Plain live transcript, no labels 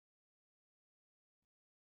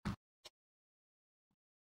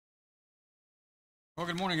Well,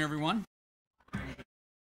 good morning, everyone.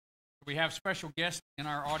 We have special guests in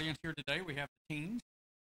our audience here today. We have the teens,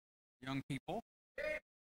 young people,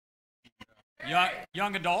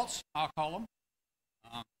 young adults, I'll call them.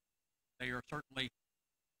 They are certainly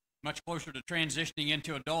much closer to transitioning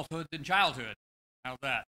into adulthood than childhood. How's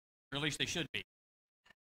that? Or at least they should be.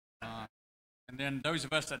 And then those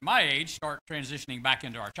of us at my age start transitioning back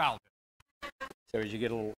into our childhood. So as you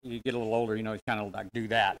get a little older, you kind of like do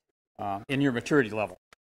that in your maturity level.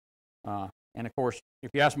 And of course, if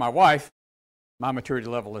you ask my wife, my maturity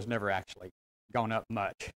level has never actually gone up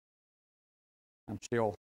much. I'm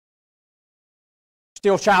still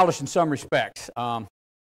childish in some respects. So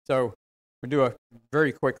we'll do a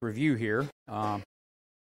very quick review here. For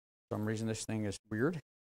some reason this thing is weird.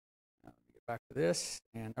 Get back to this,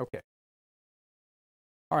 and okay.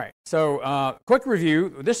 All right, so quick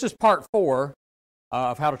review. This is part 4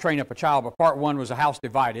 of how to train up a child, but part 1 was a house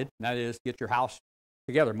divided. And that is, get your house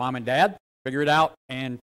together, mom and dad, figure it out,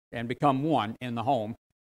 and become one in the home.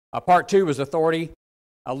 Part 2 was authority,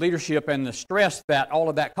 leadership, and the stress that all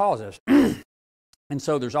of that causes. And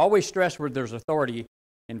so there's always stress where there's authority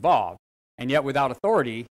involved, and yet without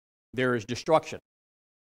authority, there is destruction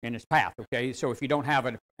in its path, okay? So if you don't have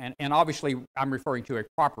it, and obviously I'm referring to a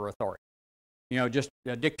proper authority. Just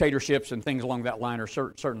dictatorships and things along that line are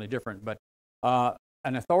certainly different, but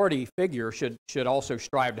an authority figure should also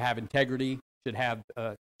strive to have integrity, should have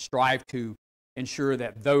strive to ensure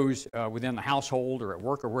that those within the household or at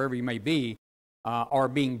work or wherever you may be are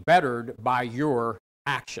being bettered by your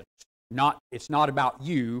actions. It's not about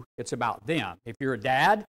you, it's about them. If you're a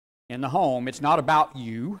dad in the home, it's not about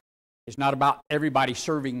you. It's not about everybody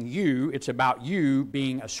serving you. It's about you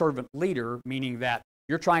being a servant leader, meaning that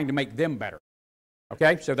you're trying to make them better.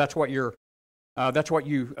 Okay, so that's what you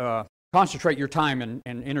concentrate your time and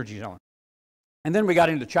energies on. And then we got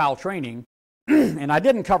into child training, and I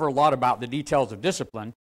didn't cover a lot about the details of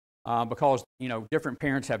discipline because different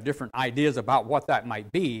parents have different ideas about what that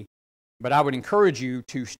might be. But I would encourage you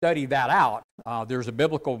to study that out. There's a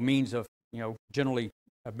biblical means of generally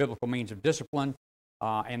a biblical means of discipline,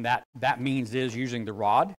 and that means is using the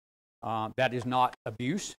rod. That is not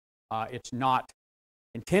abuse. It's not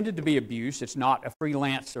intended to be abuse. It's not a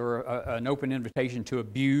freelance or an open invitation to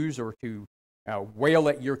abuse or to wail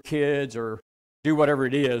at your kids or do whatever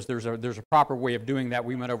it is. There's a proper way of doing that.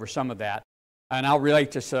 We went over some of that. And I'll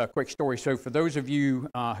relate this quick story. So for those of you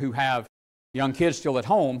who have young kids still at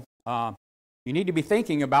home, you need to be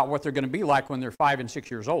thinking about what they're going to be like when they're 5 and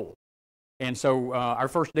 6 years old. And so our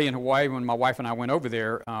first day in Hawaii, when my wife and I went over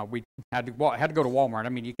there, we had to go to Walmart. I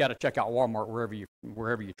mean, you got to check out Walmart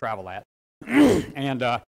wherever you travel at. And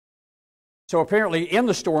so apparently in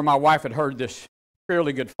the store, my wife had heard this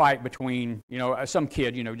fairly good fight between, some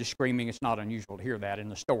kid, just screaming. It's not unusual to hear that in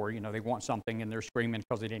the store. They want something and they're screaming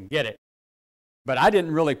because they didn't get it. But I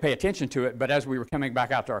didn't really pay attention to it. But as we were coming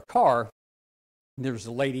back out to our car, there was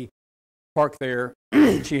a lady parked there.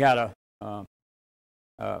 She had a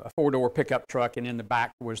 4-door pickup truck, and in the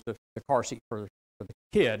back was the car seat for the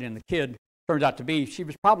kid. And the kid turned out to be, she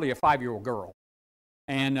was probably a 5-year-old girl.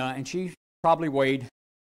 And she probably weighed,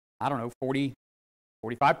 I don't know, 40,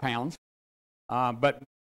 45 pounds. But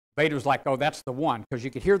Veda was like, oh, that's the one, because you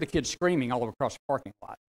could hear the kids screaming all across the parking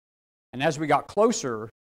lot. And as we got closer,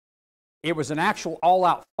 it was an actual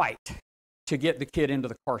all-out fight to get the kid into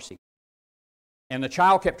the car seat. And the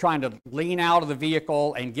child kept trying to lean out of the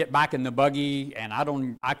vehicle and get back in the buggy, and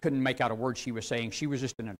I couldn't make out a word she was saying. She was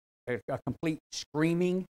just in a complete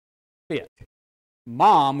screaming fit.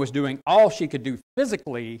 Mom was doing all she could do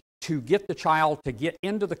physically to get the child to get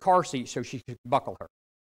into the car seat so she could buckle her.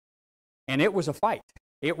 And it was a fight.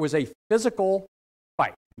 It was a physical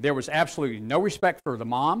fight. There was absolutely no respect for the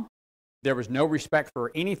mom. There was no respect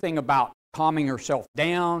for anything about calming herself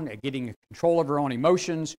down, getting control of her own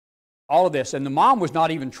emotions, all of this. And the mom was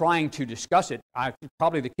not even trying to discuss it.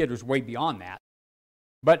 Probably the kid was way beyond that.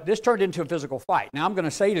 But this turned into a physical fight. Now I'm going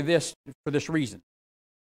to say to this for this reason.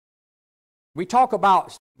 We talk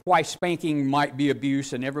about why spanking might be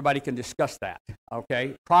abuse, and everybody can discuss that,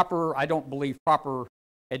 okay? I don't believe proper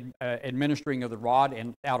administering of the rod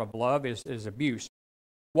and out of love is abuse.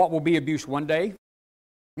 What will be abuse one day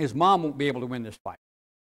is mom won't be able to win this fight,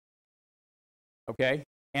 okay?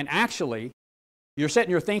 And actually, you're sitting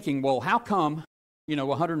here thinking, well, how come,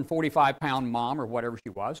 145-pound mom or whatever she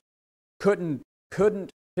was couldn't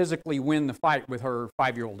physically win the fight with her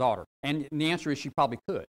 5-year-old daughter? And the answer is she probably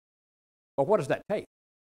could. But what does that take?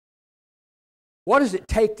 What does it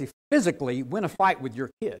take to physically win a fight with your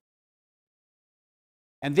kid?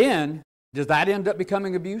 And then, does that end up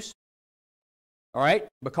becoming abuse? all right,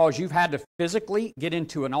 because you've had to physically get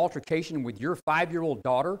into an altercation with your 5-year-old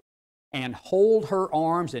daughter and hold her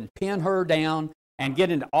arms and pin her down and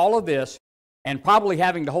get into all of this, and probably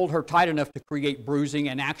having to hold her tight enough to create bruising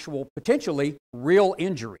and actual, potentially, real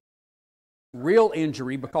injury. Real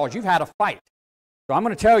injury because you've had a fight. So I'm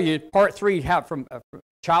going to tell you, part 3 from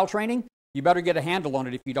child training, you better get a handle on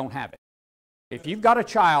it if you don't have it. If you've got a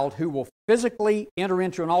child who will physically enter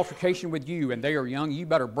into an altercation with you and they are young, you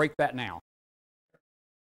better break that now.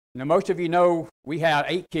 Now, most of you know we had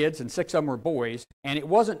 8 kids and 6 of them were boys, and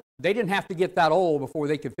they didn't have to get that old before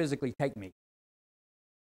they could physically take me.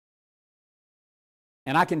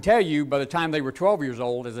 And I can tell you, by the time they were 12 years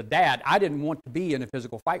old, as a dad, I didn't want to be in a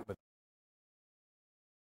physical fight with them.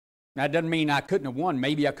 That doesn't mean I couldn't have won.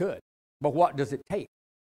 Maybe I could. But what does it take?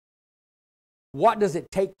 What does it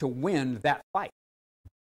take to win that fight?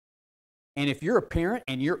 And if you're a parent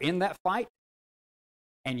and you're in that fight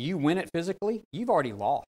and you win it physically, you've already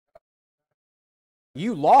lost.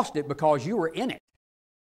 You lost it because you were in it,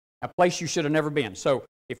 a place you should have never been. So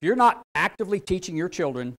if you're not actively teaching your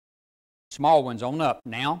children, small ones on up,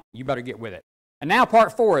 now you better get with it. And now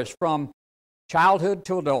part 4 is from childhood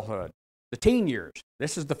to adulthood, the teen years.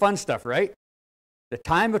 This is the fun stuff, right? The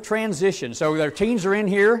time of transition. So their teens are in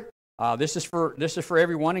here. This is for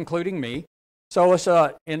everyone, including me. So let's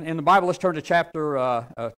in the Bible, let's turn to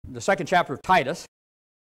the 2nd chapter of Titus.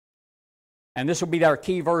 And this will be our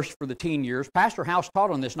key verse for the teen years. Pastor House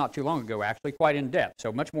taught on this not too long ago, actually, quite in depth.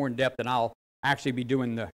 So much more in depth than I'll actually be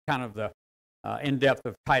doing the kind of the in depth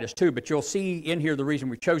of Titus 2. But you'll see in here the reason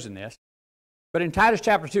we've chosen this. But in Titus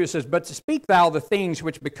chapter 2 it says, "But to speak thou the things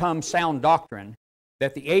which become sound doctrine,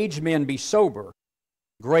 that the aged men be sober,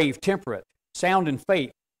 grave, temperate, sound in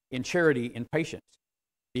faith, in charity, in patience.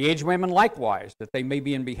 The aged women likewise, that they may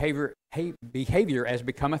be in behavior as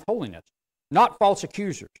becometh holiness, not false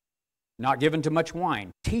accusers, not given to much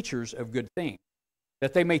wine, teachers of good things,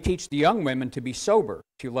 that they may teach the young women to be sober,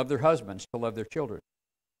 to love their husbands, to love their children,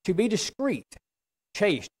 to be discreet,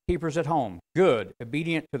 chaste, keepers at home, good,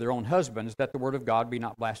 obedient to their own husbands, that the word of God be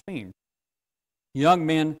not blasphemed. Young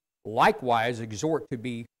men likewise exhort to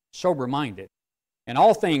be sober-minded, in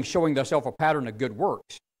all things showing thyself a pattern of good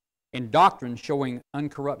works, in doctrine showing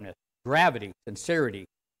uncorruptness, gravity, sincerity,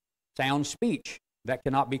 sound speech that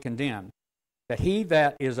cannot be condemned, that he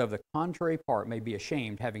that is of the contrary part may be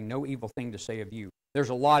ashamed, having no evil thing to say of you." There's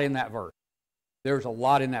a lot in that verse. There's a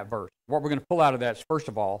lot in that verse. What we're going to pull out of that, first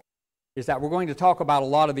of all, is that we're going to talk about a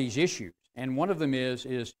lot of these issues. And one of them is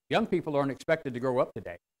young people aren't expected to grow up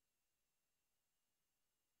today.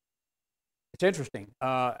 It's interesting.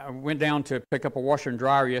 I went down to pick up a washer and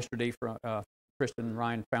dryer yesterday. Kristen and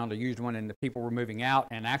Ryan found a used one, and the people were moving out.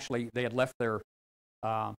 And actually, they had left their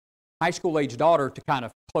high school-age daughter to kind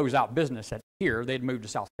of close out business here. They'd moved to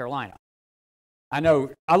South Carolina. I know.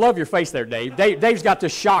 I love your face there, Dave. Dave's got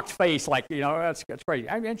this shocked face, like, that's crazy.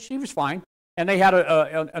 I mean, she was fine. And they had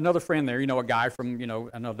another friend there, a guy from,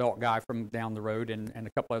 an adult guy from down the road, and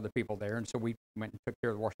a couple other people there. And so we went and took care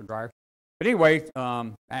of the washer and dryer. But anyway,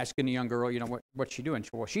 asking the young girl, what's she doing?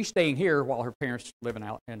 Well, she's staying here while her parents living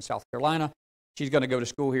out in South Carolina. She's going to go to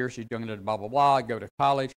school here. She's going to blah, blah, blah, go to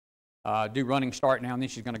college, do running start now, and then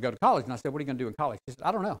she's going to go to college. And I said, "What are you going to do in college?" She said,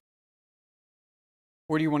 "I don't know."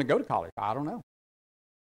 "Where do you want to go to college?" "I don't know."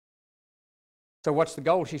 "So what's the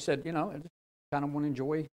goal?" She said, I just kind of want to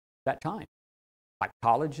enjoy that time. Like,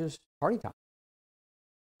 college is party time.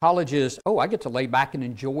 College is, I get to lay back and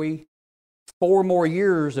enjoy 4 more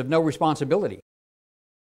years of no responsibility.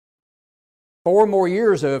 4 more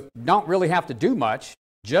years of don't really have to do much,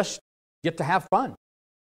 just get to have fun.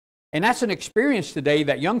 And that's an experience today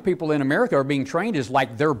that young people in America are being trained as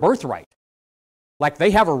like their birthright. Like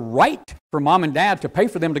they have a right for mom and dad to pay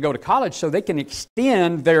for them to go to college so they can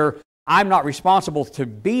extend their I'm not responsible to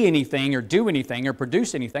be anything or do anything or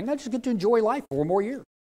produce anything. I just get to enjoy life 4 more years,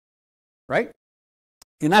 right?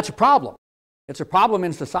 And that's a problem. It's a problem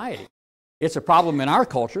in society. It's a problem in our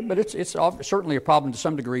culture, but it's certainly a problem to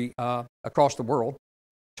some degree across the world.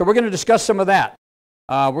 So we're going to discuss some of that.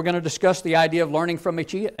 We're going to discuss the idea of learning from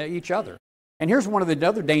each other. And here's one of the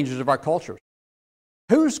other dangers of our culture.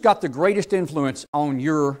 Who's got the greatest influence on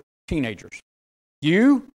your teenagers?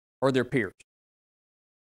 You or their peers?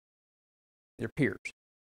 Their peers.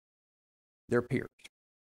 Their peers.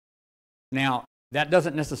 Now, that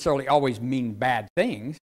doesn't necessarily always mean bad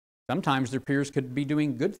things. Sometimes their peers could be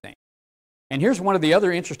doing good things. And here's one of the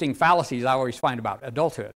other interesting fallacies I always find about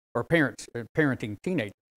adulthood or parenting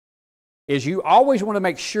teenagers, is you always want to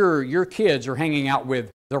make sure your kids are hanging out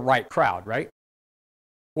with the right crowd, right?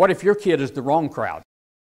 What if your kid is the wrong crowd?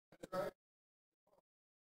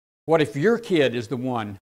 What if your kid is the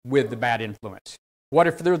one with the bad influence? What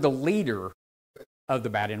if they're the leader of the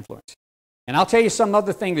bad influence? And I'll tell you some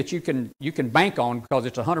other thing that you can bank on because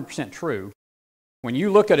it's 100% true. When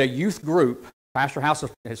you look at a youth group, Pastor House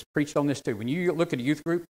has preached on this too. When you look at a youth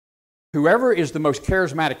group, whoever is the most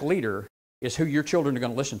charismatic leader is who your children are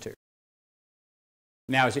going to listen to.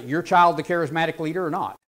 Now, is it your child the charismatic leader or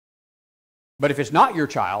not? But if it's not your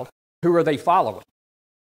child, who are they following?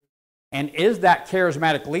 And is that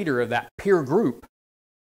charismatic leader of that peer group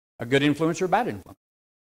a good influence or a bad influence?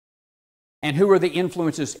 And who are the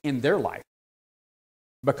influences in their life?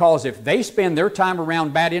 Because if they spend their time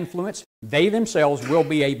around bad influence, they themselves will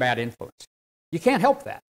be a bad influence. You can't help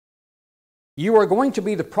that. You are going to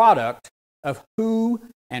be the product of who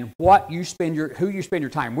and what you spend who you spend your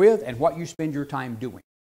time with and what you spend your time doing.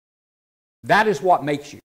 That is what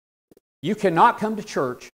makes you. You cannot come to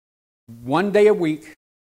church one day a week,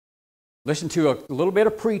 listen to a little bit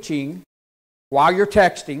of preaching while you're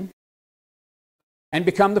texting, and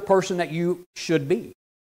become the person that you should be.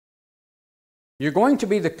 You're going to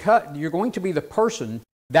be the person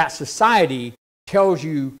that society tells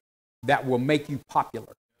you that will make you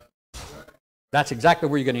popular. That's exactly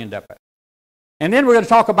where you're going to end up at. And then we're going to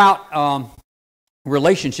talk about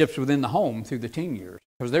relationships within the home through the teen years,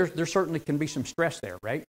 because there certainly can be some stress there,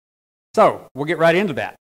 right? So we'll get right into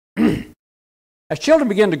that. As children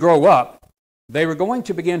begin to grow up, they were going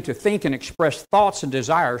to begin to think and express thoughts and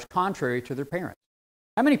desires contrary to their parents.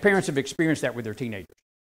 How many parents have experienced that with their teenagers?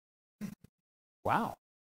 Wow.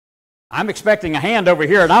 I'm expecting a hand over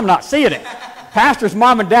here, and I'm not seeing it. Pastor's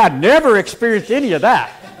mom and dad never experienced any of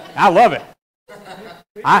that. I love it.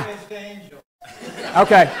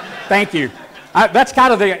 Okay, thank you. That's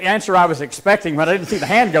kind of the answer I was expecting. When I didn't see the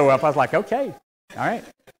hand go up, I was like, okay, all right.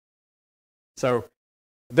 So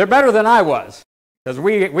they're better than I was, because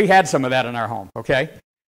we had some of that in our home, okay?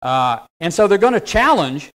 And so they're going to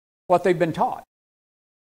challenge what they've been taught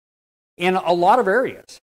in a lot of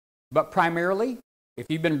areas. But primarily, if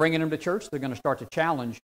you've been bringing them to church, they're going to start to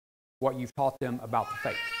challenge what you've taught them about the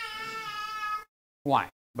faith. Why?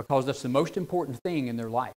 Because that's the most important thing in their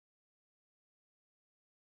life.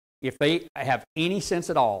 If they have any sense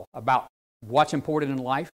at all about what's important in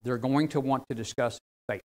life, they're going to want to discuss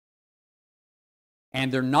faith.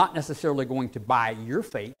 And they're not necessarily going to buy your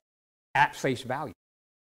faith at face value.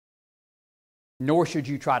 Nor should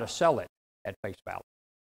you try to sell it at face value.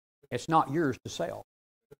 It's not yours to sell.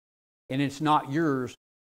 And it's not yours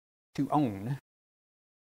to own.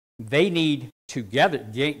 They need to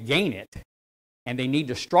gain it, and they need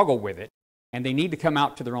to struggle with it, and they need to come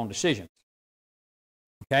out to their own decisions.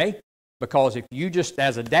 Okay? Because if you just,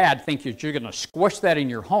 as a dad, think that you're going to squish that in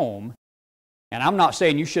your home, and I'm not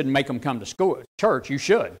saying you shouldn't make them come to church, you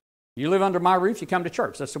should. You live under my roof, you come to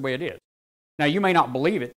church. That's the way it is. Now, you may not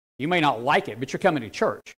believe it, you may not like it, but you're coming to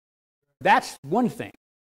church. That's one thing.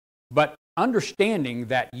 But understanding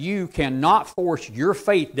that you cannot force your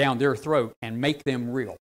faith down their throat and make them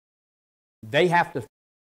real. They have to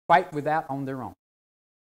fight with that on their own.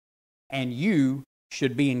 And you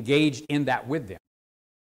should be engaged in that with them.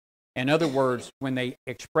 In other words, when they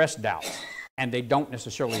express doubts and they don't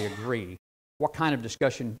necessarily agree, what kind of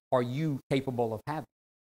discussion are you capable of having?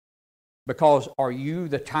 Because are you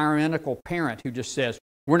the tyrannical parent who just says,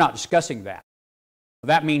 we're not discussing that? Well,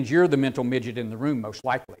 that means you're the mental midget in the room, most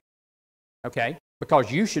likely. Okay?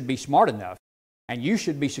 Because you should be smart enough and you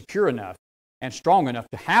should be secure enough and strong enough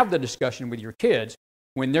to have the discussion with your kids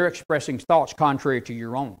when they're expressing thoughts contrary to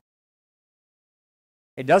your own.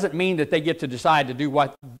 It doesn't mean that they get to decide to do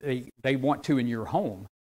what they want to in your home.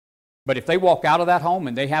 But if they walk out of that home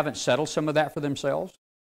and they haven't settled some of that for themselves,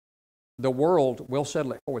 the world will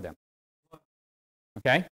settle it for them.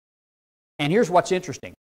 Okay? And here's what's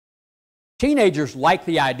interesting. Teenagers like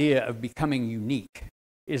the idea of becoming unique.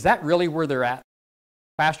 Is that really where they're at?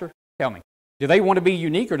 Pastor, tell me. Do they want to be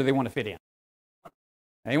unique or do they want to fit in?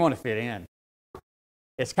 They want to fit in.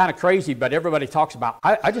 It's kind of crazy, but everybody talks about,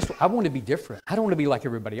 I want to be different. I don't want to be like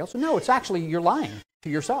everybody else. No, it's actually you're lying to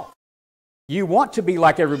yourself. You want to be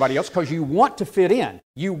like everybody else because you want to fit in.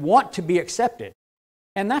 You want to be accepted.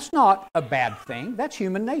 And that's not a bad thing. That's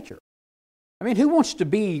human nature. I mean, who wants to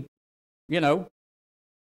be,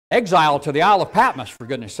 exiled to the Isle of Patmos, for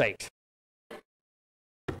goodness sakes?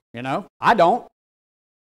 I don't.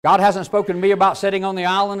 God hasn't spoken to me about sitting on the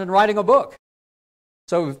island and writing a book.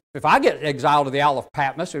 So if I get exiled to the Isle of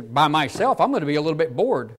Patmos by myself, I'm going to be a little bit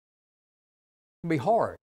bored. It'll be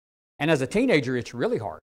hard. And as a teenager, it's really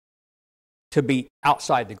hard to be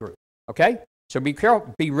outside the group. Okay? So be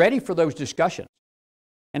careful, be ready for those discussions.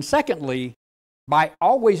 And secondly, by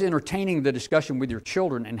always entertaining the discussion with your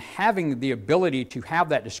children and having the ability to have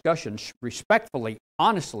that discussion respectfully,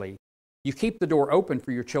 honestly, you keep the door open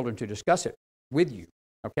for your children to discuss it with you,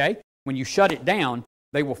 okay? When you shut it down,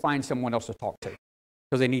 they will find someone else to talk to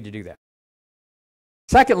because they need to do that.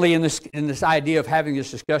 Secondly, in this idea of having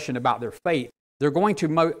this discussion about their faith, they're going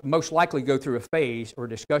to most likely go through a phase or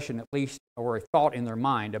discussion at least, or a thought in their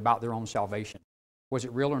mind about their own salvation. Was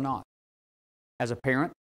it real or not? As a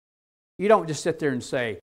parent, you don't just sit there and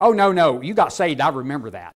say, oh, no, you got saved, I remember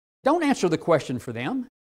that. Don't answer the question for them.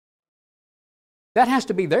 That has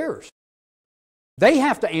to be theirs. They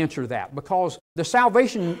have to answer that because the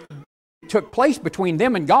salvation took place between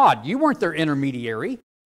them and God. You weren't their intermediary.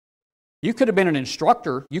 You could have been an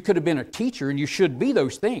instructor, you could have been a teacher, and you should be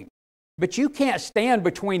those things. But you can't stand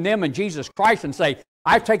between them and Jesus Christ and say,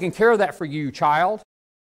 I've taken care of that for you, child.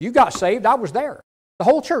 You got saved, I was there. The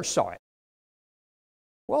whole church saw it.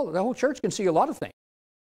 Well, the whole church can see a lot of things.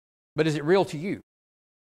 But is it real to you?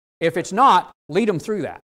 If it's not, lead them through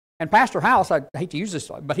that. And Pastor House, I hate to use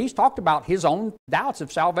this, but he's talked about his own doubts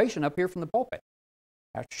of salvation up here from the pulpit.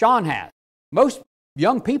 Sean has. Most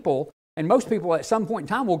young people and most people at some point in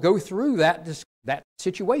time will go through that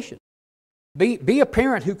situation. Be a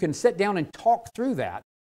parent who can sit down and talk through that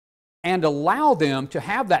and allow them to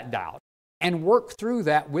have that doubt and work through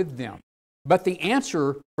that with them. But the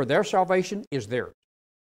answer for their salvation is theirs.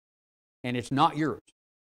 And it's not yours.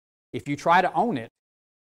 If you try to own it,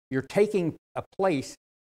 you're taking a place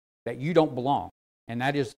that you don't belong, and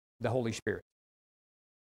that is the Holy Spirit.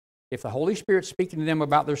 If the Holy Spirit's speaking to them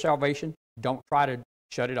about their salvation, don't try to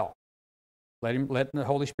shut it off. Let the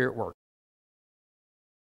Holy Spirit work.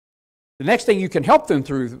 The next thing you can help them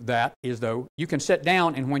through that is, though, you can sit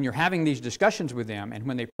down and when you're having these discussions with them and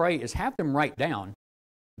when they pray, is have them write down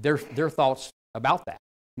their thoughts about that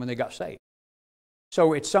when they got saved.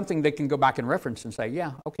 So it's something they can go back and reference and say,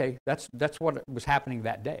 yeah, okay, that's what was happening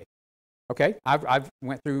that day. Okay, I've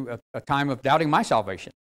went through a time of doubting my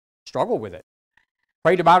salvation, struggled with it,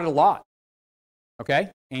 prayed about it a lot,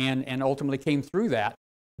 okay, and ultimately came through that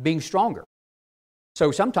being stronger.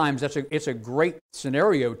 So sometimes it's a great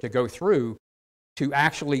scenario to go through to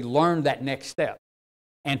actually learn that next step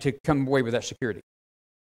and to come away with that security.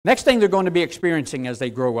 Next thing they're going to be experiencing as they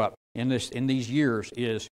grow up in these years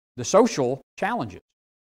is the social challenges.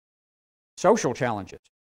 Social challenges.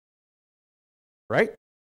 Right?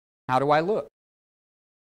 How do I look?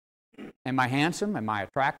 Am I handsome? Am I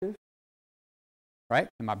attractive? Right?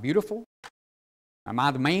 Am I beautiful? Am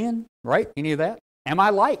I the man? Right? Any of that? Am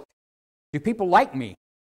I liked? Do people like me?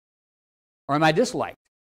 Or am I disliked?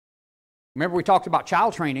 Remember we talked about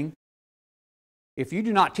child training. If you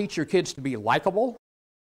do not teach your kids to be likable,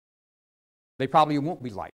 they probably won't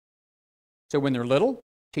be liked. So when they're little,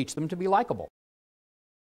 teach them to be likable.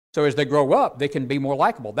 So as they grow up, they can be more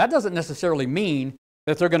likable. That doesn't necessarily mean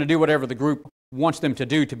that they're going to do whatever the group wants them to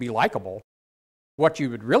do to be likable. What you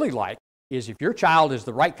would really like is if your child is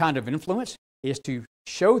the right kind of influence, is to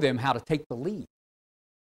show them how to take the lead.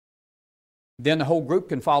 Then the whole group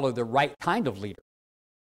can follow the right kind of leader,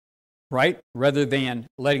 right? Rather than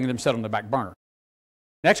letting them sit on the back burner.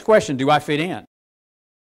 Next question, do I fit in?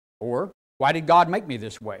 Or, why did God make me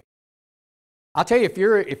this way? I'll tell you, if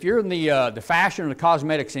you're in the fashion or the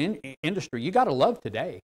cosmetics industry, you got to love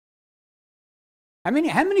today. How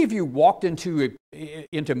many of you walked into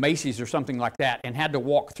Macy's or something like that and had to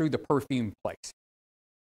walk through the perfume place?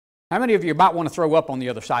 How many of you about want to throw up on the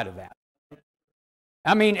other side of that?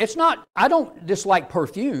 I mean, it's not, I don't dislike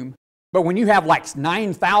perfume, but when you have like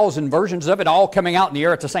 9,000 versions of it all coming out in the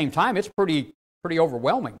air at the same time, it's pretty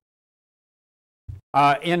overwhelming.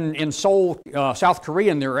 In Seoul, South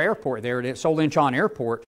Korea, in their airport there, at Seoul Incheon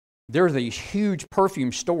Airport, there are these huge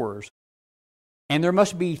perfume stores, and there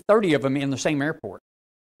must be 30 of them in the same airport.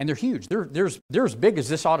 And they're huge. They're as big as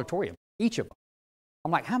this auditorium, each of them.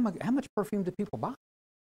 I'm like, how much perfume do people buy?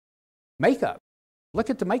 Makeup. Look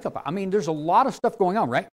at the makeup. I mean, there's a lot of stuff going on,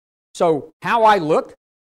 right? So how I look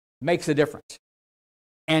makes a difference.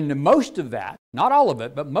 And most of that, not all of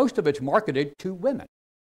it, but most of it's marketed to women.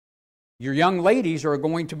 Your young ladies are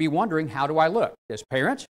going to be wondering, how do I look? As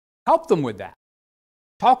parents, help them with that.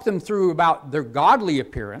 Talk them through about their godly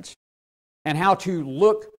appearance and how to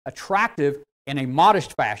look attractive in a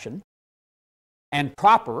modest fashion and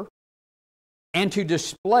proper, and to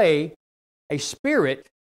display a spirit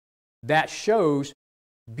that shows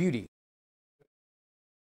beauty.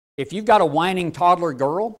 If you've got a whining toddler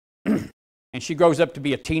girl and she grows up to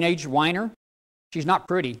be a teenage whiner, she's not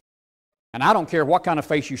pretty. And I don't care what kind of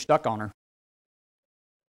face you stuck on her.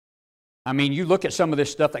 I mean, you look at some of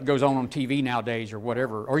this stuff that goes on TV nowadays or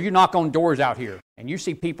whatever, or you knock on doors out here and you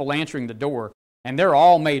see people answering the door and they're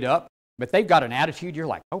all made up, but they've got an attitude, you're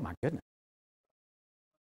like, oh my goodness.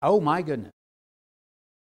 Oh my goodness.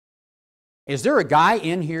 Is there a guy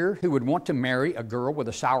in here who would want to marry a girl with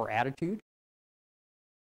a sour attitude?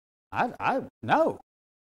 No.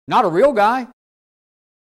 Not a real guy.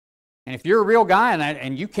 And if you're a real guy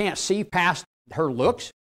and you can't see past her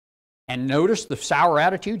looks and notice the sour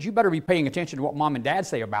attitude, you better be paying attention to what mom and dad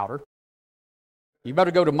say about her. You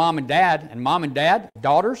better go to mom and dad,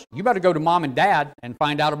 daughters, you better go to mom and dad and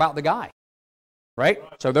find out about the guy. Right?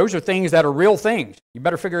 So those are things that are real things. You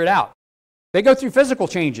better figure it out. They go through physical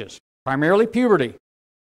changes, primarily puberty.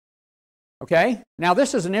 Okay? Now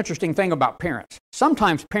this is an interesting thing about parents.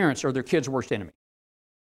 Sometimes parents are their kids' worst enemy.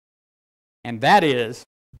 And that is,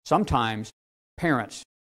 sometimes parents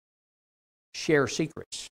share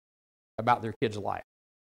secrets about their kids' life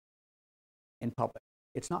in public.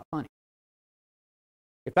 It's not funny.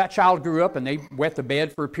 If that child grew up and they wet the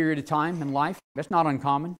bed for a period of time in life, that's not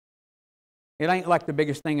uncommon. It ain't like the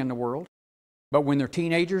biggest thing in the world. But when they're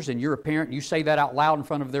teenagers and you're a parent and you say that out loud in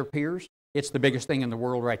front of their peers, it's the biggest thing in the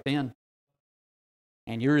world right then.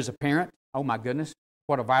 And you're as a parent, oh my goodness,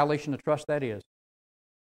 what a violation of trust that is.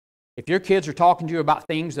 If your kids are talking to you about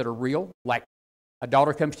things that are real, like a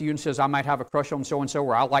daughter comes to you and says, I might have a crush on so-and-so,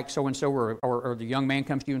 or I like so-and-so, or the young man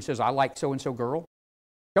comes to you and says, I like so-and-so girl,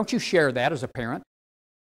 don't you share that as a parent.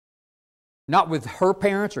 Not with her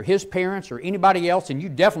parents or his parents or anybody else, and you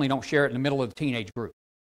definitely don't share it in the middle of the teenage group.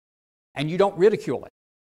 And you don't ridicule it.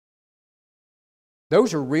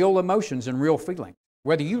 Those are real emotions and real feelings.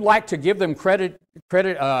 Whether you like to give them credibility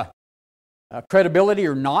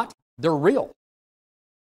or not, they're real.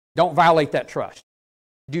 Don't violate that trust.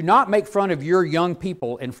 Do not make fun of your young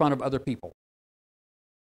people in front of other people.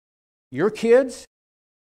 Your kids,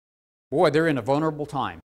 boy, they're in a vulnerable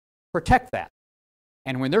time. Protect that.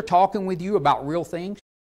 And when they're talking with you about real things,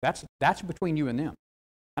 that's between you and them.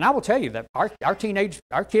 And I will tell you that our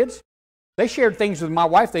kids, they shared things with my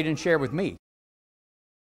wife they didn't share with me.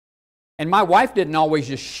 And my wife didn't always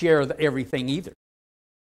just share everything either.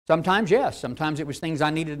 Sometimes, yes. Sometimes it was things I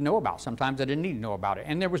needed to know about. Sometimes I didn't need to know about it.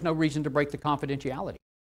 And there was no reason to break the confidentiality.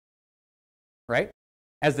 Right?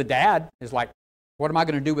 As the dad is like, what am I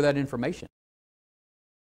going to do with that information?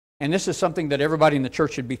 And this is something that everybody in the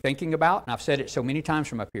church should be thinking about. And I've said it so many times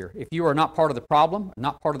from up here. If you are not part of the problem,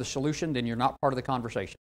 not part of the solution, then you're not part of the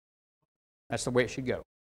conversation. That's the way it should go.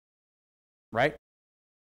 Right?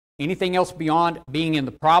 Anything else beyond being in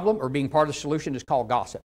the problem or being part of the solution is called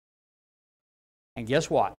gossip. And guess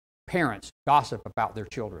what? Parents gossip about their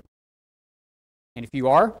children. And if you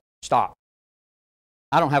are, stop.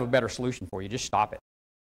 I don't have a better solution for you. Just stop it.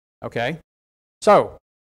 Okay? So,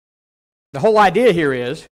 the whole idea here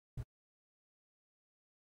is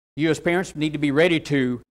you as parents need to be ready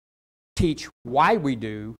to teach why we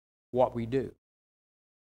do what we do.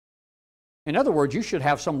 In other words, you should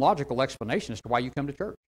have some logical explanation as to why you come to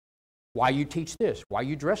church. Why you teach this, why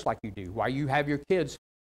you dress like you do, why you have your kids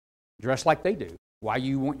dress like they do, why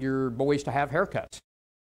you want your boys to have haircuts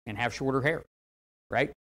and have shorter hair,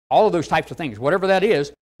 right? All of those types of things. Whatever that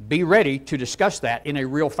is, be ready to discuss that in a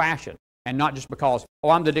real fashion and not just because, oh,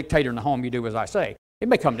 I'm the dictator in the home, you do as I say. It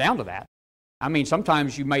may come down to that. I mean,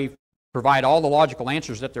 sometimes you may provide all the logical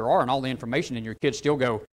answers that there are and all the information and your kids still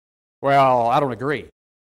go, well, I don't agree.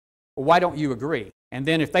 Well, why don't you agree? And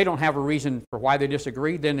then if they don't have a reason for why they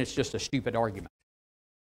disagree, then it's just a stupid argument.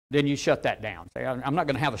 Then you shut that down. Say, I'm not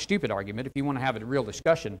going to have a stupid argument. If you want to have a real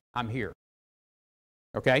discussion, I'm here.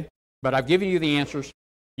 Okay? But I've given you the answers.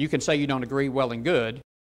 You can say you don't agree, well and good.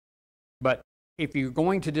 But if you're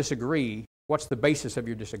going to disagree, what's the basis of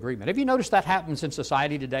your disagreement? Have you noticed that happens in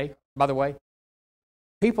society today, by the way?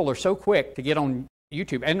 People are so quick to get on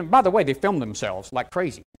YouTube. And by the way, they film themselves like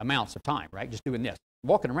crazy amounts of time, right? Just doing this.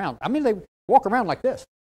 Walking around. I mean, they walk around like this.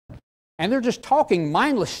 And they're just talking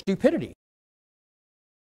mindless stupidity.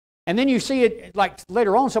 And then you see it, like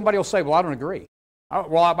later on, somebody will say, well, I don't agree.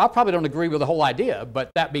 Well, I probably don't agree with the whole idea.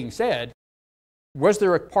 But that being said, was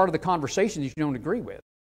there a part of the conversation that you don't agree with?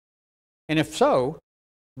 And if so,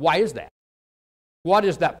 why is that? What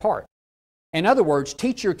is that part? In other words,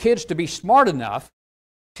 teach your kids to be smart enough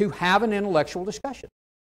to have an intellectual discussion.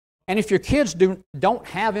 And if your kids don't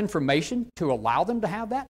have information to allow them to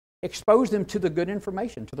have that, expose them to the good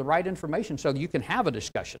information, to the right information, so that you can have a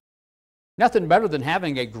discussion. Nothing better than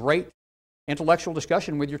having a great intellectual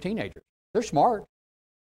discussion with your teenagers. They're smart.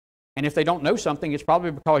 And if they don't know something, it's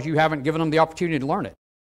probably because you haven't given them the opportunity to learn it.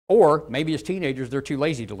 Or maybe as teenagers, they're too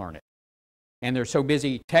lazy to learn it. And they're so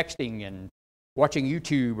busy texting and watching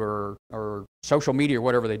YouTube or social media or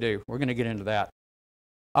whatever they do. We're going to get into that.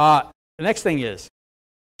 The next thing is,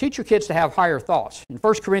 teach your kids to have higher thoughts. In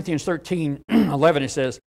 1 Corinthians 13:11, it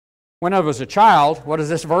says, when I was a child, what is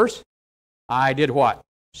this verse? I did what?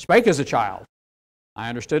 Spake as a child. I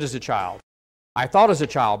understood as a child. I thought as a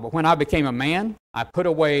child, but when I became a man, I put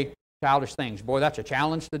away childish things. Boy, that's a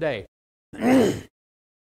challenge today.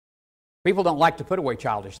 People don't like to put away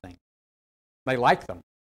childish things. They like them.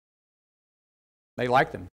 They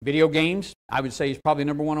like them. Video games, I would say, is probably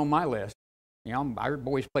number one on my list. You know, our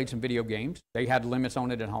boys played some video games. They had limits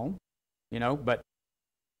on it at home, you know, but,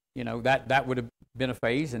 you know, that would have been a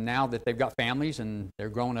phase. And now that they've got families and they're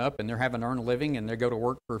grown up and they're having to earn a living and they go to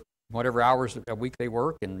work for whatever hours a week they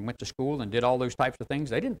work and went to school and did all those types of things,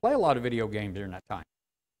 they didn't play a lot of video games during that time.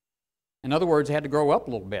 In other words, they had to grow up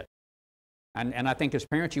a little bit. And I think as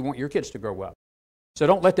parents, you want your kids to grow up. So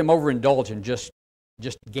don't let them overindulge in just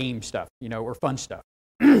game stuff, you know, or fun stuff.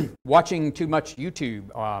 Watching too much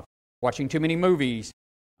YouTube, watching too many movies,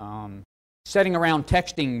 sitting around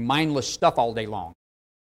texting mindless stuff all day long.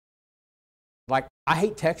 Like, I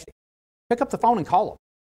hate texting. Pick up the phone and call them.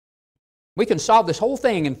 We can solve this whole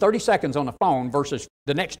thing in 30 seconds on the phone versus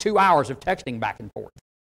the next 2 hours of texting back and forth.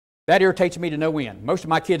 That irritates me to no end. Most of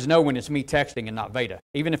my kids know when it's me texting and not Veda,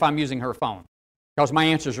 even if I'm using her phone. Because my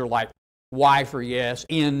answers are like Y for yes,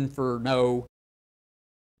 N for no,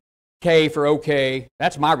 K for okay.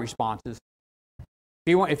 That's my responses.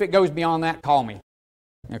 If it goes beyond that, call me.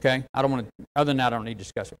 Okay? I don't want to, other than that, I don't need to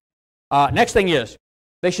discuss it. Next thing is,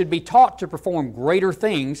 they should be taught to perform greater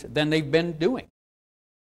things than they've been doing.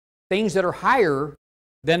 Things that are higher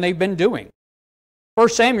than they've been doing. 1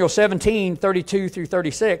 Samuel 17, 32 through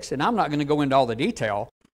 36, and I'm not going to go into all the detail,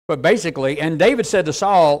 but basically, and David said to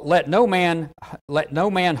Saul, let no man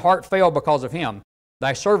heart fail because of him.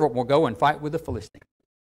 Thy servant will go and fight with the Philistines.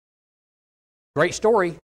 Great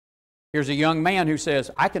story. Here's a young man who says,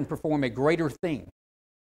 I can perform a greater thing.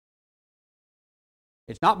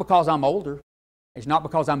 It's not because I'm older. It's not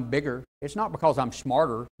because I'm bigger. It's not because I'm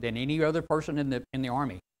smarter than any other person in the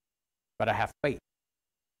army. But I have faith.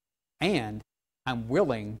 And I'm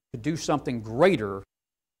willing to do something greater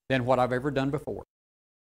than what I've ever done before.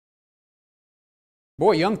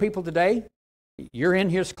 Boy, young people today, you're in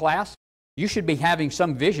his class, you should be having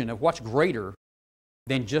some vision of what's greater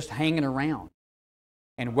than just hanging around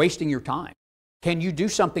and wasting your time. Can you do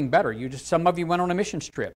something better? Some of you went on a missions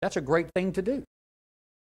trip. That's a great thing to do.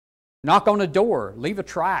 Knock on a door, leave a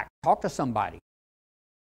tract, talk to somebody.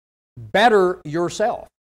 Better yourself.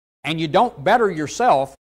 And you don't better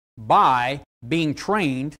yourself by being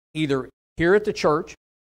trained either here at the church,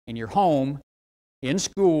 in your home, in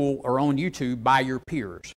school, or on YouTube by your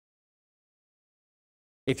peers.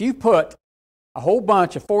 If you put a whole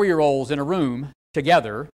bunch of 4-year-olds in a room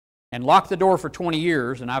together and lock the door for 20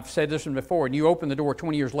 years, and I've said this one before, and you open the door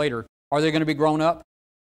 20 years later, are they going to be grown up?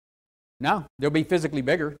 No, they'll be physically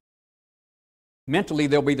bigger. Mentally,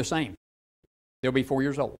 they'll be the same. They'll be 4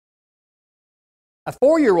 years old. A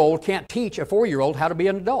 4-year-old can't teach a 4-year-old how to be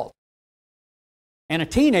an adult. And a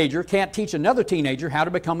teenager can't teach another teenager how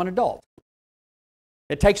to become an adult.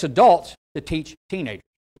 It takes adults to teach teenagers.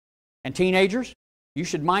 And teenagers, you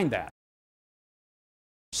should mind that.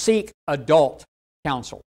 Seek adult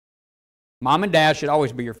counsel. Mom and dad should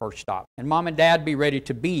always be your first stop. And mom and dad be ready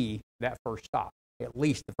to be that first stop, at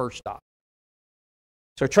least the first stop.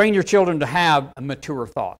 So train your children to have mature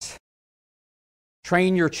thoughts.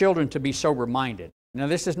 Train your children to be sober-minded. Now,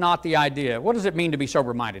 this is not the idea. What does it mean to be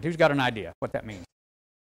sober-minded? Who's got an idea what that means?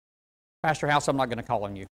 Pastor House, I'm not going to call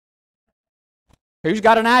on you. Who's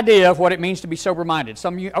got an idea of what it means to be sober-minded?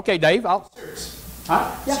 Some of you, okay, Dave, I'll... Serious.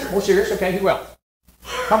 Huh? Yeah, serious. More serious. Okay, who else?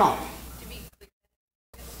 Come on.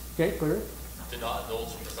 Okay, clear. To not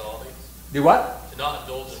indulge in frivolity. Do what? To not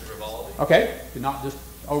indulge in frivolity. Okay, to not just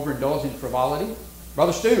overindulge in frivolity.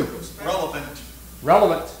 Brother Stu. Relevant.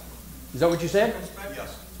 Relevant. Is that what you said?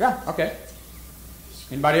 Yes. Yeah, okay.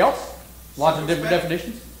 Anybody else? Lots of different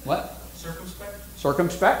definitions. What? Circumspect.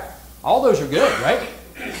 Circumspect. All those are good, right?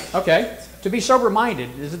 Okay. To be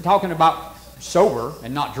sober-minded isn't talking about sober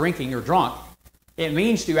and not drinking or drunk. It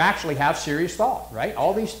means to actually have serious thought, right?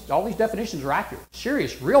 All these definitions are accurate.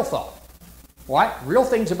 Serious, real thought. What? Real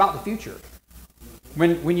things about the future.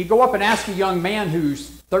 When you go up and ask a young man who's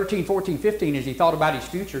 13, 14, 15, has he thought about his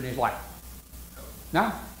future, and he's like,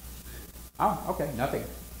 no. Oh, okay, nothing.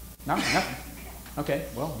 No, nothing. Okay,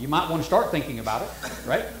 well, you might want to start thinking about it,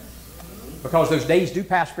 right? Because those days do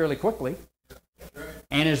pass fairly quickly.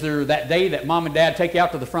 And is there that day that mom and dad take you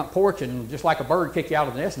out to the front porch and just like a bird kick you out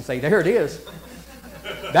of the nest and say, there it is.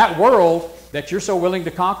 That world that you're so willing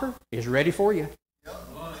to conquer is ready for you.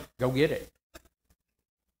 Go get it.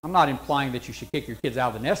 I'm not implying that you should kick your kids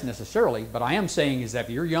out of the nest necessarily, but I am saying is that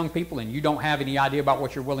if you're young people and you don't have any idea about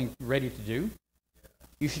what you're ready to do,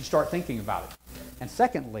 you should start thinking about it. And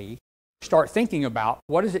secondly, start thinking about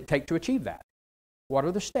what does it take to achieve that? What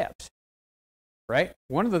are the steps? right?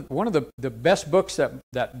 One of the best books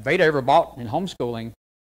that Veda ever bought in homeschooling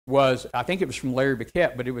was, I think it was from Larry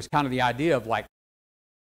Bickett, but it was kind of the idea of like,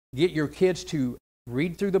 get your kids to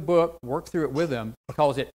read through the book, work through it with them,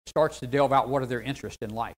 because it starts to delve out what are their interests in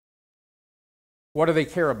life. What do they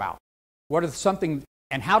care about? What is something,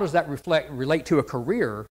 and how does that relate to a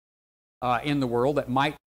career in the world that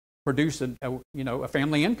might produce a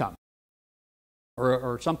family income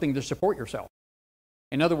or something to support yourself?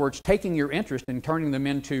 In other words, taking your interest and turning them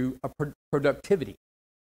into a productivity,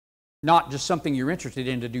 not just something you're interested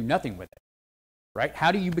in to do nothing with it, right?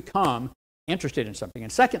 How do you become interested in something?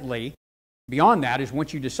 And secondly, beyond that is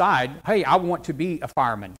once you decide, hey, I want to be a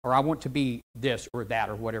fireman, or I want to be this or that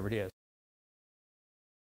or whatever it is.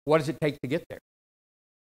 What does it take to get there?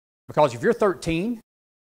 Because if you're 13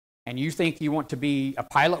 and you think you want to be a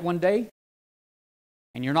pilot one day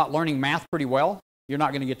and you're not learning math pretty well, you're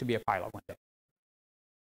not going to get to be a pilot one day.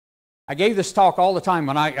 I gave this talk all the time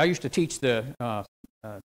when I used to teach the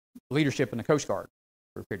leadership in the Coast Guard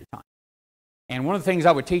for a period of time. And one of the things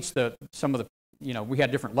I would teach some of the, we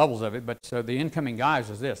had different levels of it, but so the incoming guys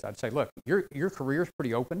is this. I'd say, look, your career is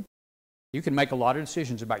pretty open. You can make a lot of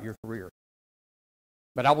decisions about your career.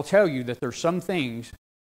 But I will tell you that there's some things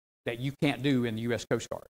that you can't do in the U.S. Coast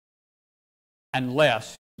Guard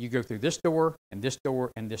unless you go through this door and this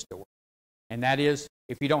door and this door. And that is,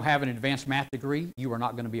 if you don't have an advanced math degree, you are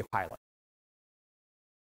not going to be a pilot.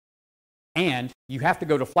 And you have to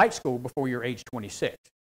go to flight school before you're age 26.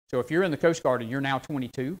 So if you're in the Coast Guard and you're now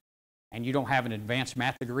 22 and you don't have an advanced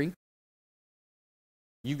math degree,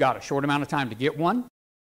 you've got a short amount of time to get one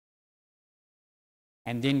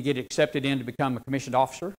and then get accepted in to become a commissioned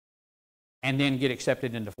officer and then get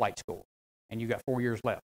accepted into flight school. And you've got 4 years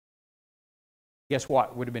left. Guess what?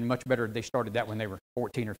 It would have been much better if they started that when they were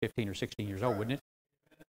 14 or 15 or 16 years old, wouldn't it?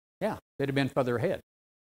 Yeah, they'd have been further ahead.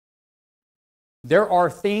 There are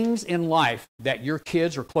things in life that your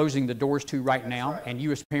kids are closing the doors to right now, and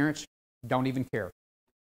you as parents don't even care.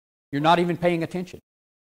 You're not even paying attention.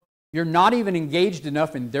 You're not even engaged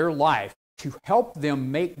enough in their life to help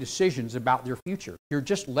them make decisions about their future. You're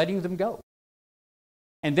just letting them go.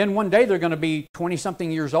 And then one day they're going to be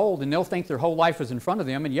 20-something years old, and they'll think their whole life is in front of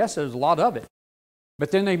them, and yes, there's a lot of it. But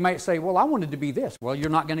then they might say, well, I wanted to be this. Well, you're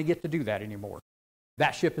not going to get to do that anymore.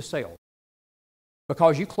 That ship has sailed.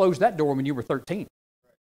 Because you closed that door when you were 13.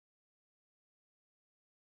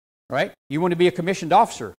 Right? You want to be a commissioned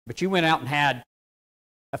officer, but you went out and had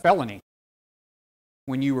a felony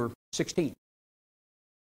when you were 16.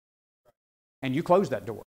 And you closed that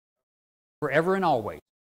door. Forever and always.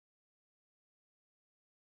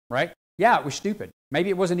 Right? Yeah, it was stupid. Maybe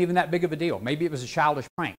it wasn't even that big of a deal. Maybe it was a childish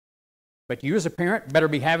prank. But you as a parent better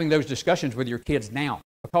be having those discussions with your kids now,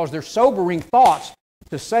 because they're sobering thoughts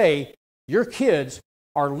to say your kids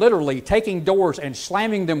are literally taking doors and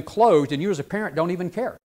slamming them closed, and you as a parent don't even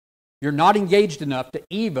care. You're not engaged enough to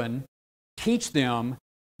even teach them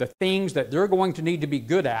the things that they're going to need to be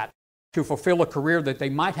good at to fulfill a career that they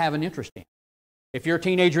might have an interest in. If you're a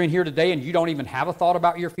teenager in here today and you don't even have a thought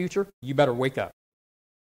about your future, you better wake up.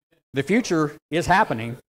 The future is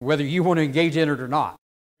happening whether you want to engage in it or not.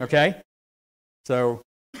 Okay? So,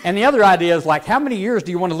 and the other idea is like, how many years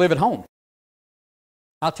do you want to live at home?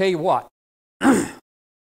 I'll tell you what.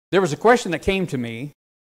 There was a question that came to me.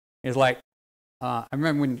 Is like, I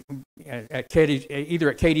remember when at Katie, either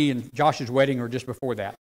at Katie and Josh's wedding or just before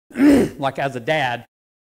that. Like as a dad,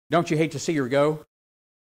 don't you hate to see her go?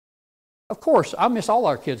 Of course, I miss all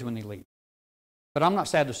our kids when they leave. But I'm not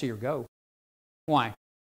sad to see her go. Why?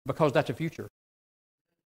 Because that's the future.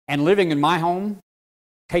 And living in my home,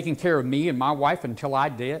 taking care of me and my wife until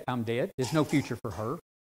I'm dead, there's no future for her.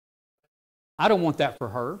 I don't want that for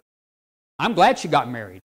her. I'm glad she got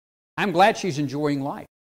married. I'm glad she's enjoying life.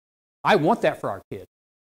 I want that for our kids.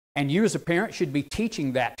 And you as a parent should be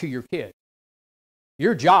teaching that to your kids.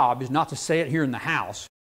 Your job is not to sit here in the house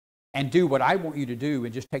and do what I want you to do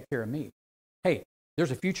and just take care of me. Hey,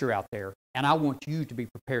 there's a future out there, and I want you to be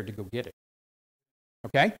prepared to go get it.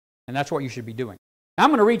 Okay? And that's what you should be doing. Now, I'm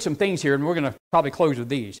going to read some things here, and we're going to probably close with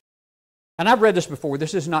these. And I've read this before.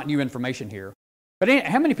 This is not new information here. But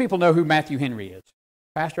how many people know who Matthew Henry is?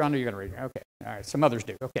 Pastor, I know you're going to read it. Okay. All right. Some others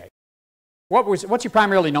do. Okay. What's he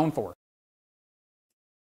primarily known for?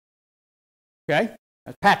 Okay.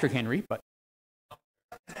 That's Patrick Henry, but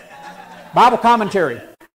Bible commentary.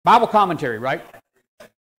 Bible commentary, right?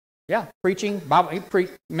 Yeah. Preaching, Bible,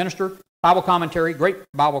 minister, Bible commentary, great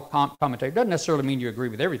Bible commentary. Doesn't necessarily mean you agree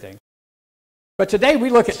with everything. But today we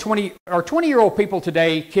look at 20-year-old people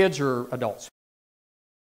today, kids or adults.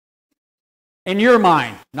 In your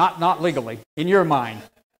mind, not legally, in your mind.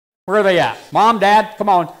 Where are they at? Mom, Dad, come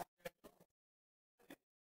on.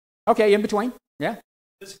 Okay, in between. Yeah.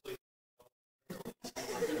 Physically.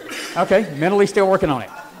 Okay, mentally still working on it.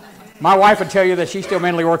 My wife would tell you that she's still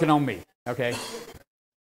mentally working on me. Okay.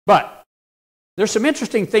 But there's some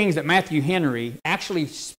interesting things that Matthew Henry actually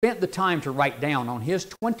spent the time to write down on his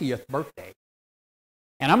 20th birthday.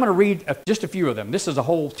 And I'm going to read just a few of them. This is a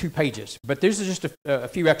whole 2 pages, but this is just a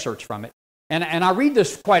few excerpts from it. And I read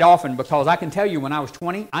this quite often because I can tell you when I was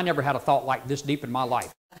 20, I never had a thought like this deep in my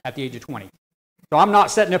life at the age of 20. So I'm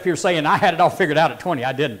not sitting up here saying I had it all figured out at 20.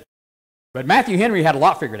 I didn't. But Matthew Henry had a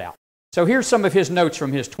lot figured out. So here's some of his notes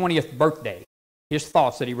from his 20th birthday, his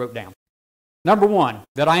thoughts that he wrote down. Number 1,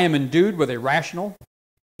 that I am endued with a rational,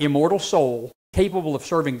 immortal soul capable of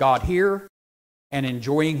serving God here and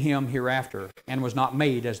enjoying Him hereafter, and was not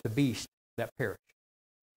made as the beast that perish.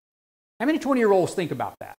 How many 20-year-olds think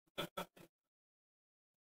about that?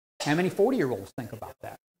 How many 40-year-olds think about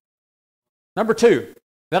that? Number 2,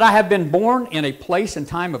 that I have been born in a place and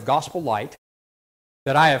time of gospel light,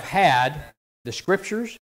 that I have had the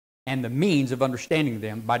Scriptures and the means of understanding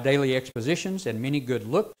them by daily expositions and many good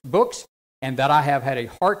books, and that I have had a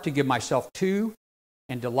heart to give myself to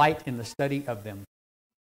and delight in the study of them.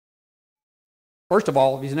 First of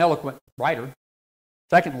all, he's an eloquent writer.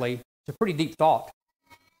 Secondly, it's a pretty deep thought.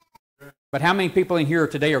 But how many people in here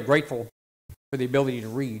today are grateful for the ability to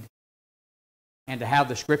read and to have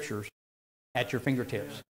the Scriptures at your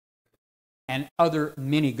fingertips? And other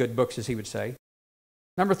many good books, as he would say.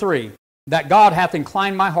 Number 3, that God hath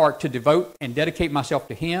inclined my heart to devote and dedicate myself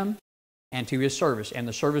to Him and to His service, and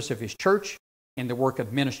the service of His church in the work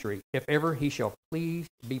of ministry, if ever He shall be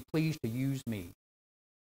pleased to use me.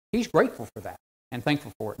 He's grateful for that and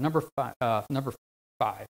thankful for it. Number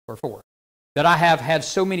 5 or 4, that I have had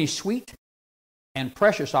so many sweet and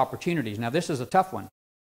precious opportunities. Now this is a tough one.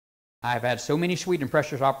 I have had so many sweet and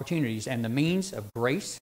precious opportunities and the means of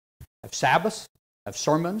grace, of Sabbaths, of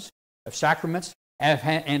sermons, of sacraments,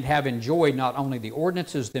 and have enjoyed not only the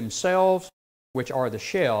ordinances themselves, which are the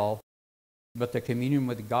shell, but the communion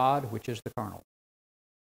with God, which is the kernel.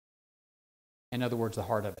 In other words, the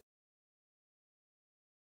heart of it.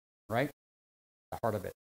 Right? The heart of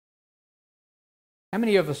it. How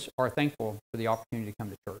many of us are thankful for the opportunity to come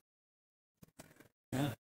to church? Yeah.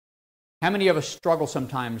 How many of us struggle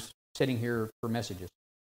sometimes sitting here for messages?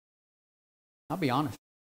 I'll be honest.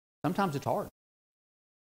 Sometimes it's hard.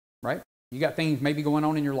 Right? You got things maybe going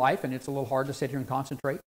on in your life and it's a little hard to sit here and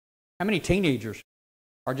concentrate. How many teenagers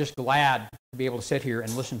are just glad to be able to sit here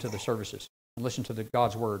and listen to the services and listen to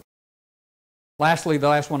God's Word? Lastly, the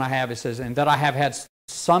last one I have, it says, and that I have had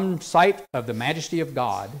some sight of the majesty of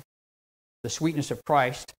God, the sweetness of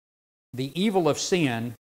Christ, the evil of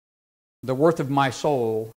sin, the worth of my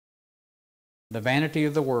soul, the vanity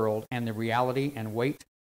of the world, and the reality and weight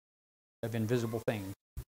of invisible things.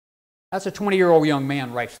 That's a 20-year-old young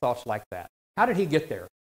man writes thoughts like that. How did he get there?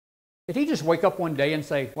 Did he just wake up one day and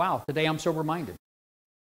say, wow, today I'm sober-minded?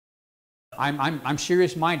 I'm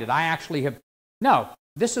serious-minded. I actually have... No,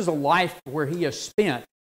 this is a life where he has spent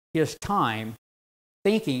his time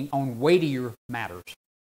thinking on weightier matters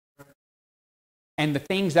and the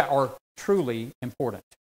things that are truly important.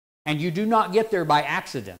 And you do not get there by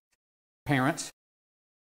accident, parents,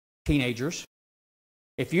 teenagers.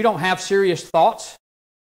 If you don't have serious thoughts,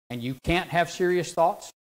 and you can't have serious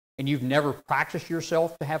thoughts, and you've never practiced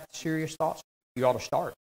yourself to have serious thoughts, you ought to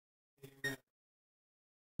start. You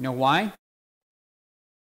know why?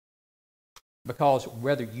 Because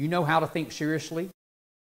whether you know how to think seriously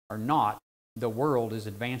or not, the world is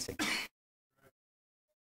advancing.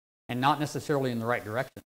 And not necessarily in the right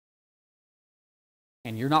direction.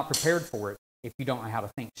 And you're not prepared for it if you don't know how to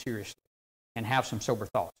think seriously and have some sober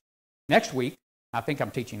thoughts. Next week, I think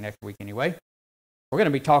I'm teaching next week anyway, we're going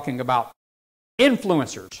to be talking about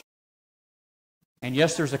influencers. And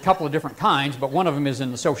yes, there's a couple of different kinds, but one of them is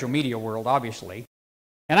in the social media world, obviously.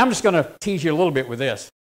 And I'm just going to tease you a little bit with this.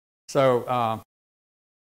 So,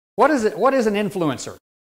 what is an influencer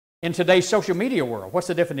in today's social media world? What's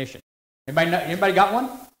the definition? Anybody got one?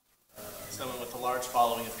 Someone with a large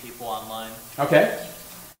following of people online. Okay.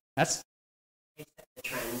 That's... They set the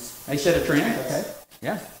trends. They set a trend? Okay.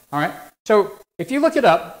 Yeah. All right. So, if you look it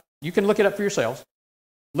up, you can look it up for yourselves.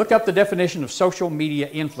 Look up the definition of social media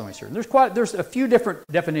influencer. And there's a few different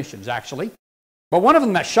definitions, actually. But one of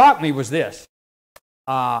them that shocked me was this.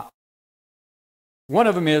 One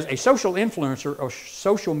of them is a social influencer or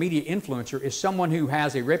social media influencer is someone who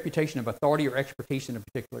has a reputation of authority or expertise in a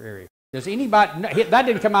particular area. Does anybody... That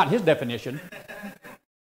didn't come out in his definition.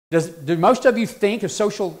 Do most of you think of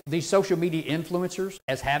these social media influencers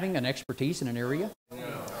as having an expertise in an area?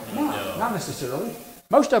 No, not necessarily.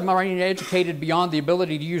 Most of them are educated beyond the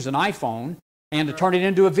ability to use an iPhone and to turn it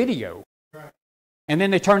into a video. And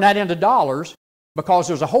then they turn that into dollars because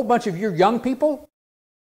there's a whole bunch of your young people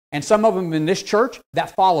and some of them in this church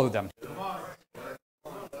that follow them.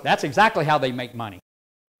 That's exactly how they make money.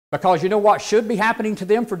 Because you know what should be happening to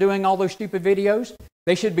them for doing all those stupid videos?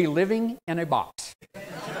 They should be living in a box.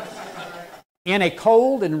 In a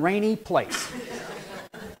cold and rainy place.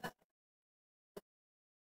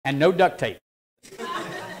 And no duct tape.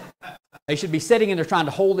 They should be sitting in there trying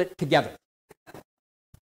to hold it together.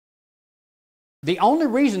 The only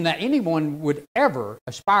reason that anyone would ever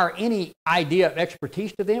aspire any idea of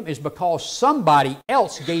expertise to them is because somebody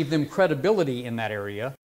else gave them credibility in that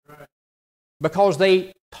area because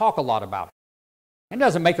they talk a lot about it. It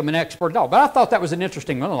doesn't make them an expert at all. But I thought that was an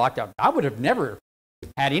interesting one. Like I would have never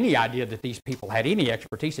had any idea that these people had any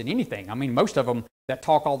expertise in anything. I mean, most of them that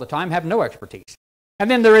talk all the time have no expertise. And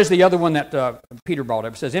then there is the other one that Peter brought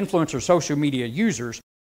up. It says influencer social media users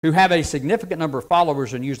who have a significant number of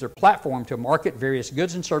followers and use their platform to market various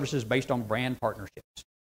goods and services based on brand partnerships.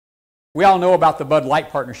 We all know about the Bud Light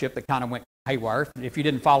partnership that kind of went haywire. If you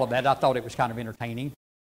didn't follow that, I thought it was kind of entertaining.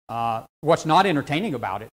 What's not entertaining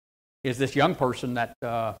about it is this young person that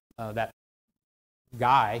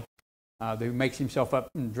guy who makes himself up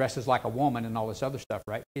and dresses like a woman and all this other stuff,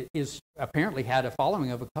 right, is apparently had a following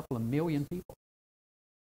of a couple of million people.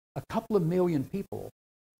 A couple of million people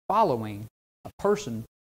following a person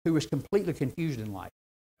who is completely confused in life.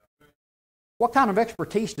 What kind of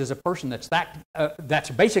expertise does a person that's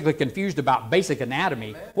basically confused about basic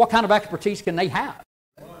anatomy, what kind of expertise can they have?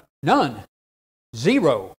 None.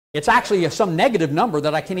 Zero. It's actually some negative number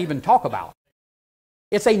that I can't even talk about.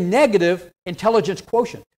 It's a negative intelligence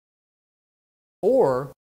quotient.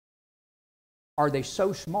 Or are they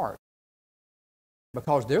so smart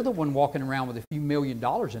because they're the one walking around with a few $1 million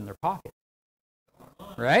in their pocket?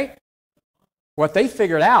 Right? What they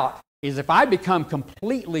figured out is if I become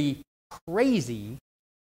completely crazy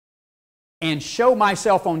and show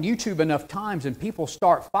myself on YouTube enough times and people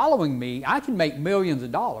start following me, I can make millions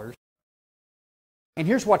of dollars. And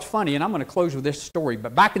here's what's funny, and I'm going to close with this story,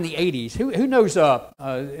 but back in the 80s, who knows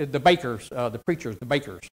the Bakers, the preachers, the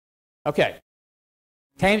Bakers? Okay.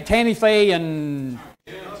 Tammy Faye and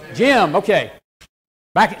Jim, okay.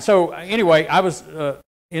 So anyway, I was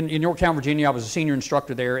in Yorktown, Virginia. I was a senior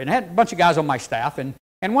instructor there, and I had a bunch of guys on my staff. And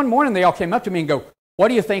one morning they all came up to me and go, "What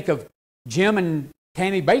do you think of Jim and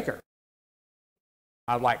Tammy Baker?"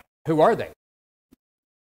 I was like, "Who are they?"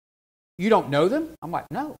 "You don't know them?" I'm like,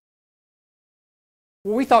 "No."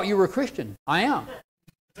 "Well, we thought you were a Christian." "I am."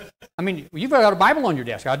 "I mean, you've got a Bible on your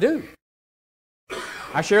desk." "I do.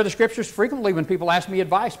 I share the scriptures frequently when people ask me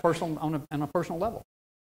advice on a personal level."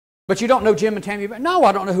 "But you don't know Jim and Tammy Baker?" "No,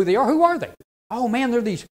 I don't know who they are." "Who are they?" "Oh man, they're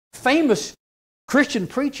these famous Christian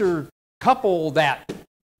preacher couple that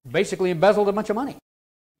basically embezzled a bunch of money."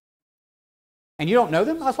 "And you don't know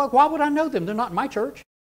them?" I was like, "Why would I know them? They're not in my church."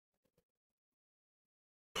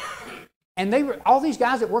 And all these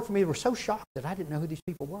guys that worked for me were so shocked that I didn't know who these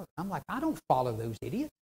people were. I'm like, I don't follow those idiots.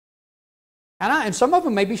 And some of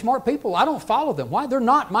them may be smart people. I don't follow them. Why? They're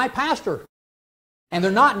not my pastor. And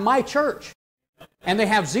they're not in my church. And they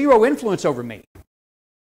have zero influence over me.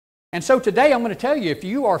 And so today I'm going to tell you, if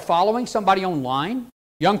you are following somebody online,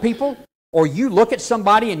 young people, or you look at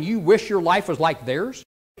somebody and you wish your life was like theirs,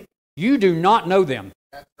 you do not know them.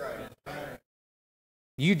 That's right.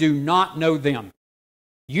 You do not know them.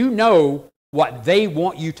 You know what they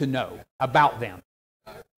want you to know about them.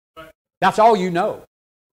 That's all you know.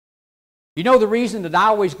 You know the reason that I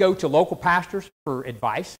always go to local pastors for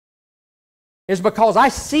advice is because I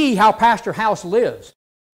see how Pastor House lives.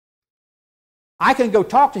 I can go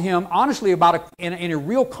talk to him honestly about in a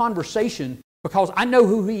real conversation because I know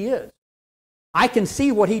who he is. I can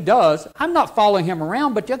see what he does. I'm not following him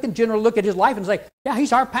around, but you can generally look at his life and say, yeah,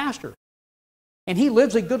 he's our pastor. And he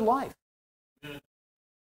lives a good life.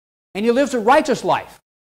 And he lives a righteous life.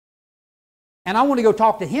 And I want to go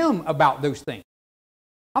talk to him about those things.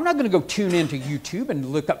 I'm not going to go tune into YouTube and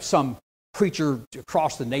look up some preacher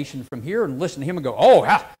across the nation from here and listen to him and go, oh,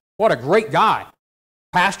 what a great guy.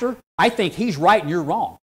 Pastor, I think he's right and you're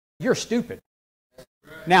wrong. You're stupid.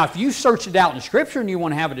 Now, if you search it out in Scripture and you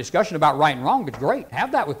want to have a discussion about right and wrong, it's great.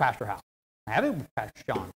 Have that with Pastor House. Have it with Pastor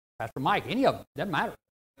Sean, Pastor Mike, any of them. Doesn't matter.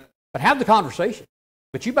 But have the conversation.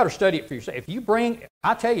 But you better study it for yourself.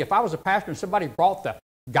 I tell you, if I was a pastor and somebody brought the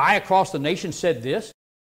guy across the nation said this,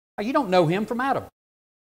 you don't know him from Adam.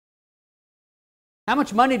 How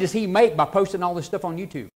much money does he make by posting all this stuff on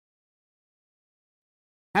YouTube?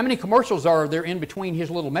 How many commercials are there in between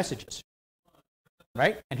his little messages?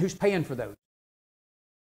 Right? And who's paying for those?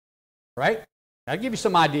 Right? That'll give you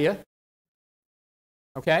some idea.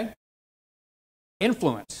 Okay?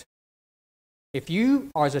 Influence. If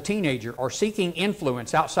you, as a teenager, are seeking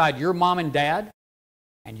influence outside your mom and dad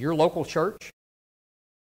and your local church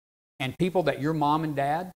and people that your mom and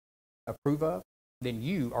dad approve of, then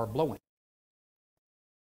you are blowing.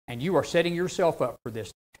 And you are setting yourself up for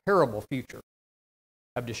this terrible future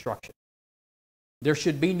of destruction. There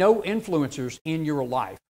should be no influencers in your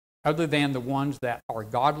life other than the ones that are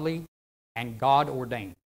godly and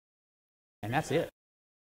God-ordained. And that's it.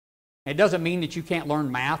 It doesn't mean that you can't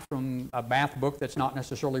learn math from a math book that's not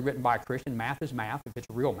necessarily written by a Christian. Math is math if it's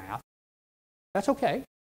real math. That's okay.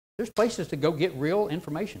 There's places to go get real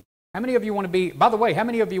information. How many of you want to be, by the way, how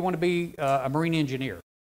many of you want to be a marine engineer?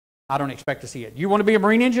 I don't expect to see it. You want to be a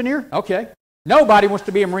marine engineer? Okay. Nobody wants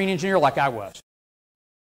to be a marine engineer like I was.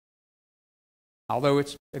 Although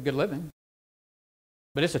it's a good living.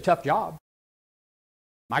 But it's a tough job.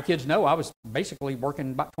 My kids know I was basically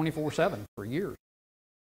working about 24/7 for years.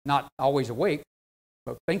 Not always awake,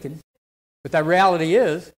 but thinking. But the reality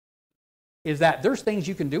is that there's things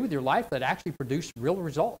you can do with your life that actually produce real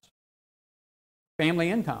results. Family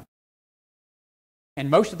income. And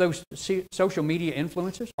most of those social media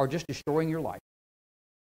influencers are just destroying your life.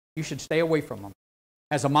 You should stay away from them.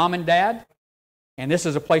 As a mom and dad, and this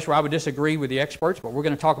is a place where I would disagree with the experts, but we're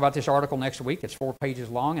going to talk about this article next week. It's 4 pages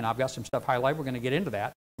long, and I've got some stuff highlighted. We're going to get into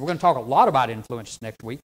that. We're going to talk a lot about influence next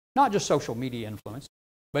week, not just social media influence,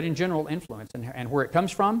 but in general influence and where it comes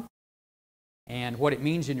from and what it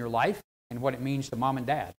means in your life and what it means to mom and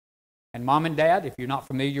dad. And mom and dad, if you're not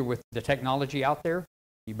familiar with the technology out there,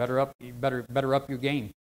 you better up your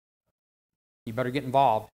game. You better get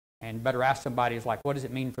involved and better ask somebody, it's like, what does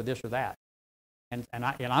it mean for this or that? And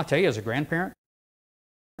I'll tell you, as a grandparent,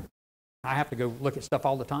 I have to go look at stuff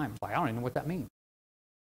all the time. It's like, I don't even know what that means.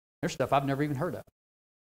 There's stuff I've never even heard of.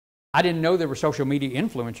 I didn't know there were social media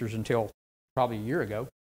influencers until probably a year ago.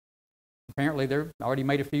 Apparently, they've already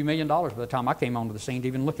made a few $1 million by the time I came onto the scene to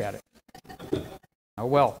even look at it. Oh,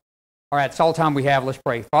 well. All right, it's all the time we have. Let's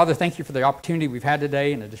pray. Father, thank you for the opportunity we've had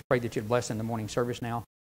today, and I just pray that you'd bless in the morning service now.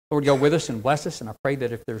 Lord, go with us and bless us, and I pray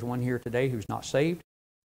that if there's one here today who's not saved,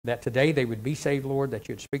 that today they would be saved, Lord, that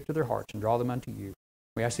you'd speak to their hearts and draw them unto you.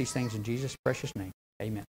 We ask these things in Jesus' precious name.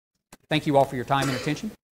 Amen. Thank you all for your time and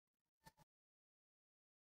attention.